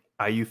like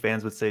IU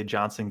fans would say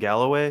Johnson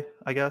Galloway,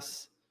 I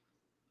guess.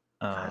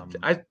 I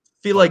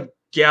feel But like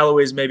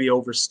Galloway's maybe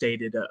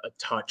overstated a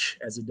touch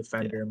as a yeah,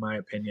 defender, in my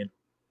opinion.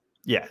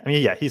 yeah. I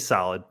mean, yeah, he's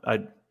solid.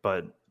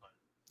 But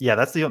yeah,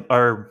 that's the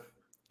or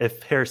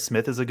if Harris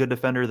Smith is a good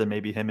defender, then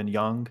maybe him and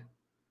Young.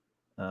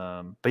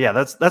 But yeah,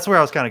 that's where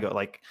I was kind of go.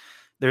 Like,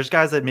 there's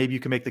guys that maybe you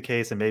can make the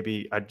case, and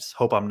maybe I just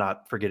hope I'm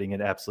not forgetting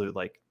an absolute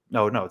like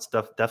no, it's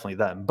definitely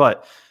them.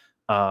 But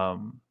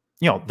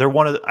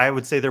they're I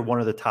would say they're one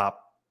of the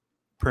top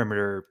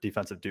perimeter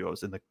defensive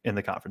duos in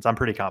the conference. I'm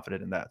pretty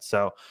confident in that.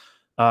 So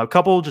a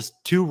couple, just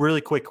two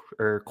really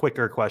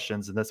quicker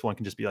questions, and this one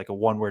can just be like a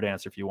one-word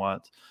answer if you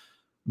want.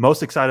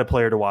 Most excited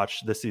player to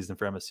watch this season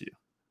for MSU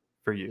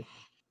for you?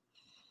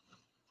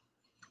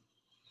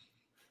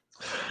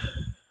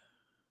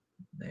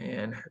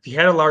 Man, if he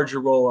had a larger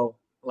role,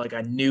 like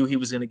I knew he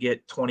was going to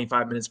get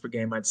 25 minutes per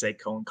game, I'd say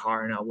Cohen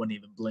Carr, and I wouldn't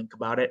even blink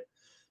about it.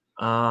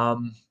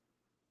 Um,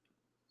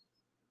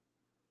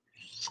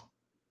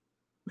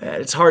 Man,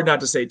 it's hard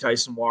not to say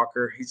Tyson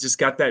Walker. He's just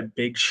got that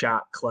big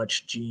shot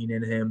clutch gene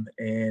in him,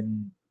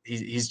 and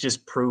he's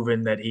just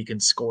proven that he can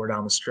score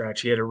down the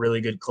stretch. He had a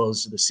really good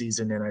close to the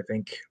season, and I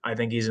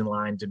think he's in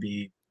line to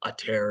be a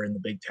terror in the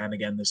Big Ten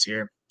again this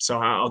year. So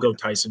I'll go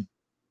Tyson.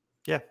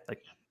 Yeah,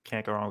 like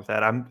can't go wrong with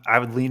that.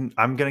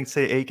 I'm gonna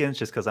say Akins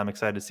just because I'm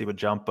excited to see what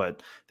jump,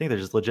 but I think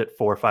there's just legit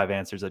 4 or 5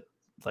 answers that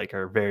like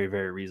are very,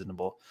 very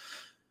reasonable.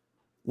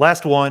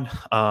 Last one.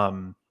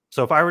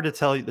 So if I were to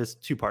tell you this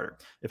two-parter,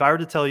 if I were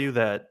to tell you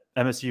that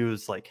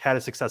MSU's like had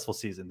a successful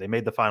season, they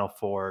made the Final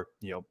Four,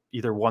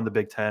 either won the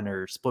Big Ten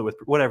or split with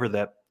whatever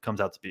that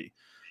comes out to be,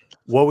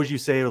 what would you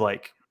say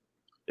like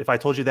if I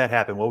told you that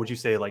happened, what would you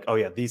say like, oh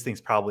yeah, these things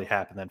probably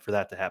happen then for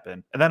that to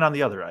happen? And then on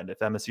the other end, if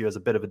MSU has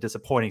a bit of a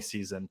disappointing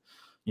season,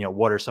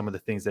 what are some of the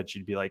things that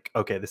you'd be like,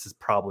 okay, this is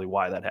probably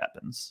why that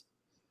happens?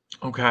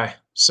 Okay,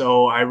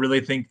 so I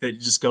really think that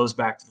it just goes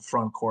back to the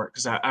front court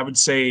because I would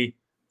say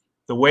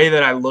the way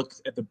that I look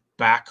at the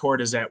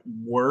backcourt is at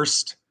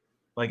worst,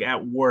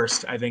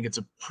 I think it's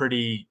a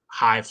pretty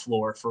high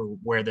floor for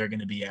where they're going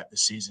to be at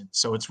this season.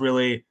 So it's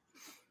really,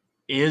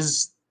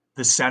 is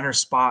the center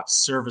spot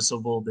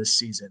serviceable this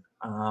season?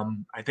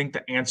 I think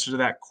the answer to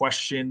that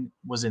question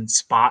was in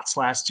spots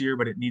last year,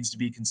 but it needs to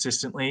be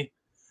consistently.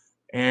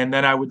 And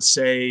then I would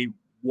say,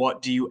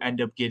 what do you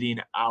end up getting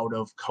out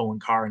of Cohen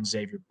Carr and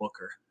Xavier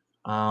Booker?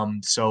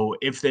 So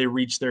if they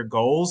reach their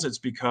goals, it's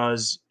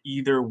because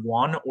either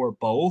one or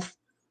both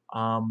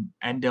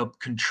end up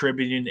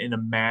contributing in a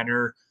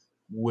manner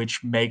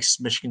which makes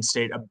Michigan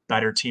State a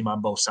better team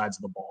on both sides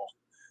of the ball.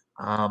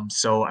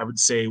 So I would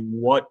say,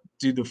 what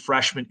do the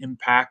freshman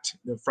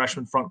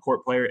front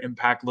court player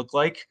impact look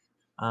like?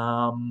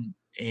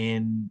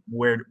 And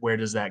where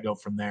does that go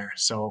from there?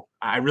 So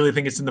I really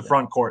think it's in the Yeah.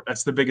 front court.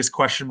 That's the biggest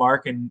question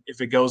mark. And if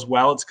it goes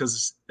well, it's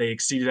because they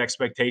exceeded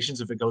expectations.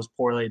 If it goes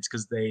poorly, it's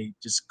because they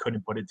just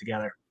couldn't put it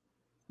together.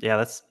 Yeah,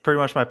 that's pretty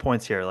much my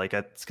points here. Like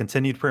it's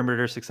continued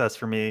perimeter success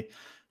for me.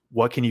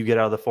 What can you get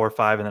out of the 4 or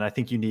 5? And then I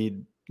think you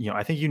need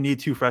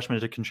 2 freshmen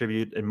to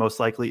contribute, and most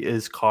likely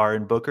is Carr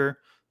and Booker.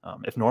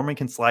 If Norman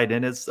can slide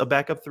in as a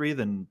backup 3,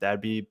 then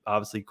that'd be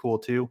obviously cool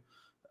too.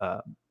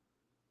 Um,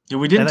 Yeah,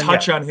 we and didn't then yeah,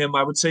 touch on him.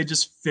 I would say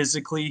just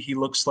physically, he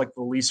looks like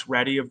the least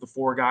ready of the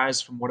 4 guys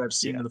from what I've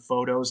seen yeah, in the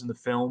photos and the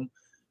film.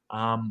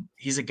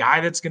 He's a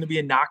guy that's going to be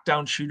a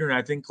knockdown shooter, and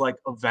I think like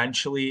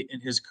eventually in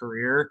his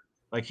career,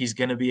 like he's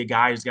going to be a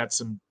guy who's got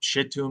some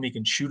shit to him. He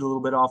can shoot a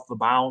little bit off the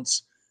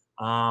bounce.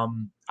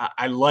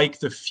 I like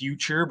the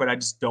future, but I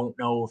just don't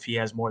know if he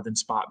has more than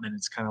spot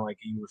minutes, kind of like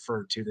you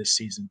referred to this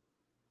season.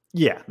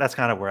 Yeah, that's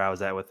kind of where I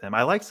was at with him.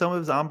 I like some of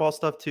his on-ball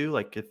stuff too.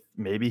 Like if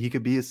maybe he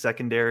could be a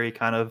secondary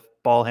kind of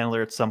ball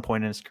handler at some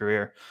point in his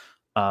career.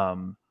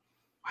 Um,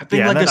 I think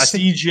yeah, and like a then I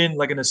think Siegen,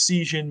 like an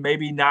Asian,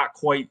 maybe not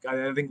quite.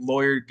 I think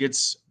Lawyer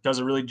does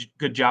a really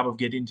good job of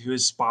getting to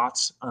his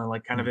spots,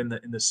 like kind of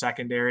mhm, in the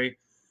secondary.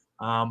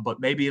 But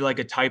maybe like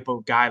a type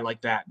of guy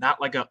like that, not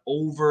like an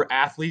over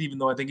athlete, even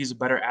though I think he's a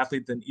better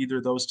athlete than either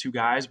of those two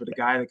guys, but a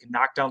guy that can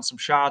knock down some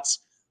shots,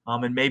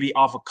 and maybe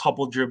off a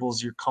couple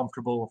dribbles, you're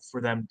comfortable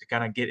for them to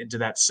kind of get into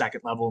that second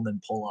level and then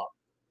pull up.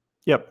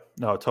 yep,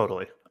 no,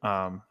 totally.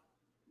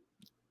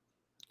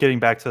 Getting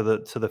back to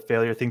the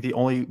failure thing, the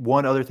only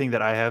one other thing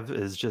that I have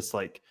is just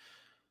like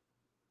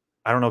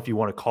I don't know if you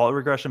want to call it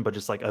regression, but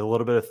just like a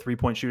little bit of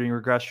 3-point shooting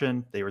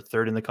regression. They were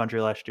third in the country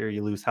last year.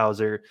 You lose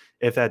Hauser.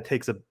 If that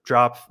takes a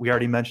drop, we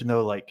already mentioned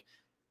though, like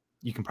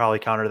you can probably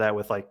counter that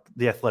with like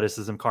the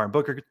athleticism Karin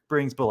Booker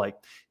brings. But like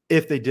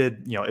if they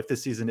did, if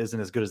this season isn't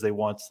as good as they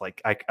want,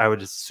 like I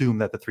would assume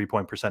that the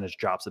 3-point percentage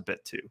drops a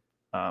bit too.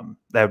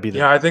 That would be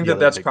Yeah, I think the that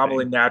other that's big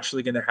probably thing.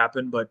 naturally going to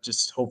happen, but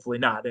just hopefully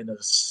not in a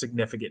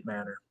significant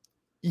manner.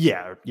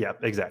 Yeah,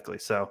 exactly.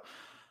 So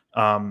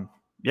Um,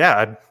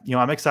 yeah,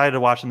 I'm excited to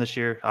watch them this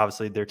year.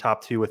 Obviously, they're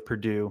top two with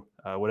Purdue.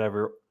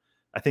 Whatever.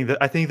 I think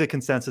the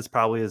consensus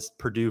probably is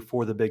Purdue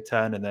for the Big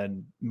Ten, and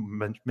then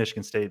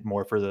Michigan State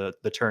more for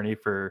the tourney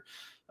for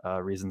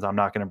reasons I'm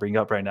not going to bring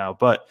up right now.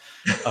 But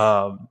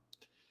um,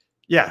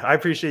 yeah, I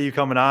appreciate you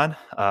coming on.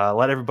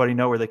 Let everybody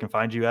know where they can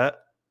find you at.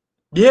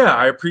 Yeah,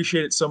 I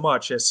appreciate it so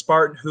much.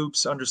 Spartan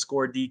Hoops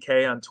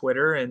 _DK on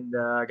Twitter, and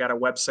I got a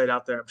website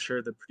out there. I'm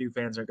sure the Purdue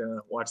fans are going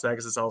to watch that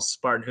because it's all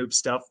Spartan Hoop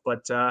stuff.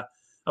 But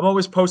I'm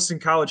always posting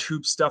college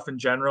hoop stuff in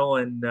general,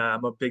 and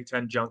I'm a Big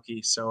Ten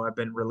junkie. So I've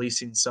been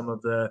releasing some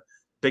of the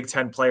Big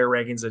Ten player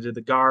rankings. I did the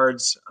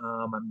guards.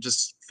 I'm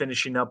just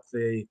finishing up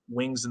the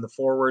wings and the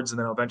forwards, and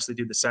then I'll eventually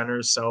do the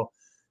centers. So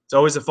it's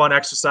always a fun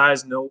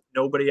exercise.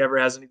 Nobody ever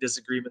has any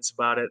disagreements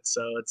about it,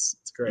 so it's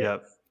great.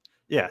 Yep.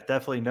 Yeah,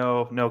 definitely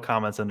no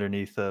comments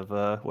underneath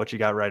of what you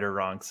got right or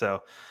wrong.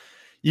 So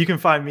you can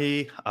find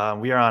me.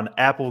 We are on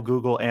Apple,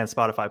 Google, and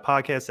Spotify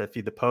podcasts at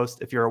Feed the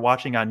Post. If you're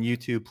watching on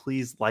YouTube,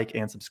 please like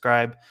and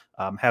subscribe.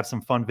 Have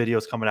some fun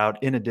videos coming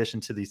out in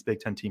addition to these Big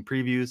Ten team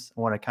previews.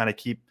 I want to kind of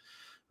keep,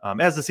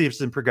 as the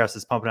season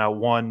progresses, pumping out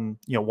one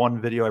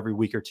video every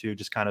week or two,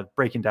 just kind of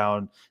breaking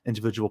down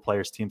individual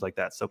players, teams like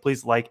that. So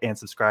please like and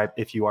subscribe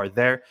if you are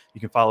there.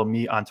 You can follow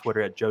me on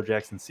Twitter at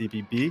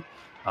JoeJacksonCBB.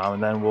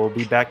 And then we'll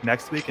be back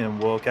next week, and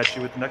we'll catch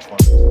you with the next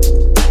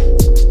one.